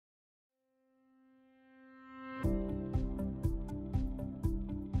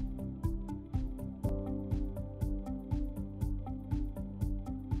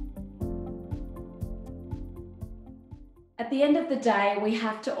the end of the day, we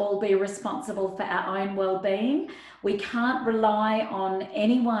have to all be responsible for our own well-being. We can't rely on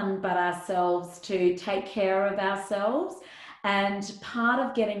anyone but ourselves to take care of ourselves. And part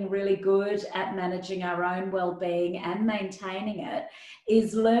of getting really good at managing our own well-being and maintaining it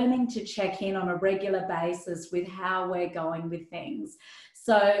is learning to check in on a regular basis with how we're going with things.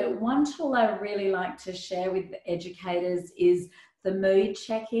 So one tool I really like to share with educators is the mood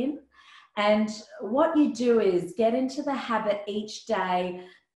check-in. And what you do is get into the habit each day,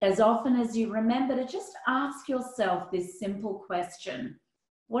 as often as you remember, to just ask yourself this simple question: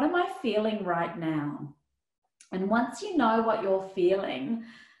 what am I feeling right now? And once you know what you're feeling,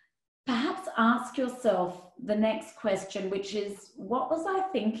 perhaps ask yourself the next question, which is, what was I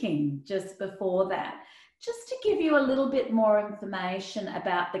thinking just before that? Just to give you a little bit more information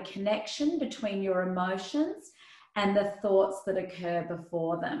about the connection between your emotions and the thoughts that occur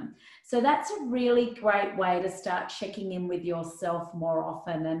before them. So that's a really great way to start checking in with yourself more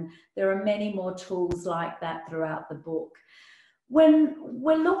often. And there are many more tools like that throughout the book. When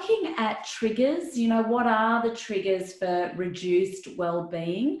we're looking at triggers, you know, what are the triggers for reduced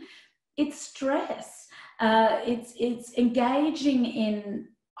well-being? It's stress. It's engaging in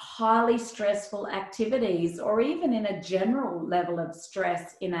highly stressful activities, or even in a general level of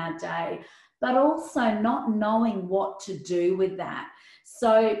stress in our day, but also not knowing what to do with that.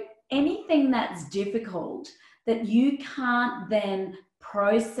 So anything that's difficult that you can't then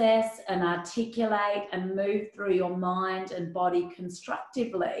process and articulate and move through your mind and body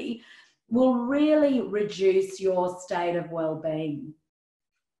constructively will really reduce your state of well-being.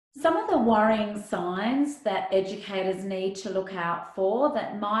 Some of the worrying signs that educators need to look out for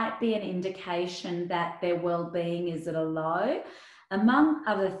that might be an indication that their well-being is at a low, among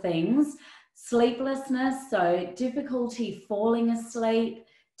other things, sleeplessness, so difficulty falling asleep,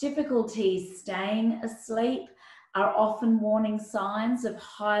 difficulty staying asleep, are often warning signs of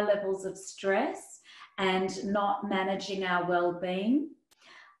high levels of stress and not managing our well-being.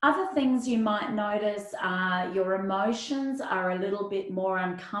 Other things you might notice are your emotions are a little bit more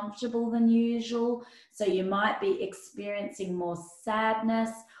uncomfortable than usual. So you might be experiencing more sadness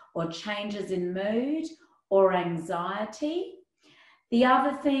or changes in mood or anxiety. The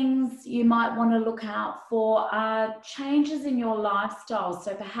other things you might want to look out for are changes in your lifestyle.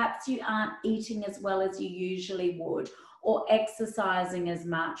 So perhaps you aren't eating as well as you usually would, or exercising as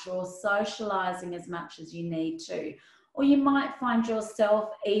much, or socializing as much as you need to. Or you might find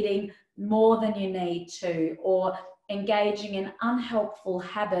yourself eating more than you need to, or engaging in unhelpful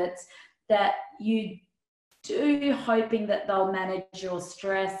habits that you do, hoping that they'll manage your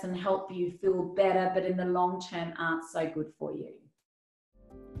stress and help you feel better, but in the long term aren't so good for you.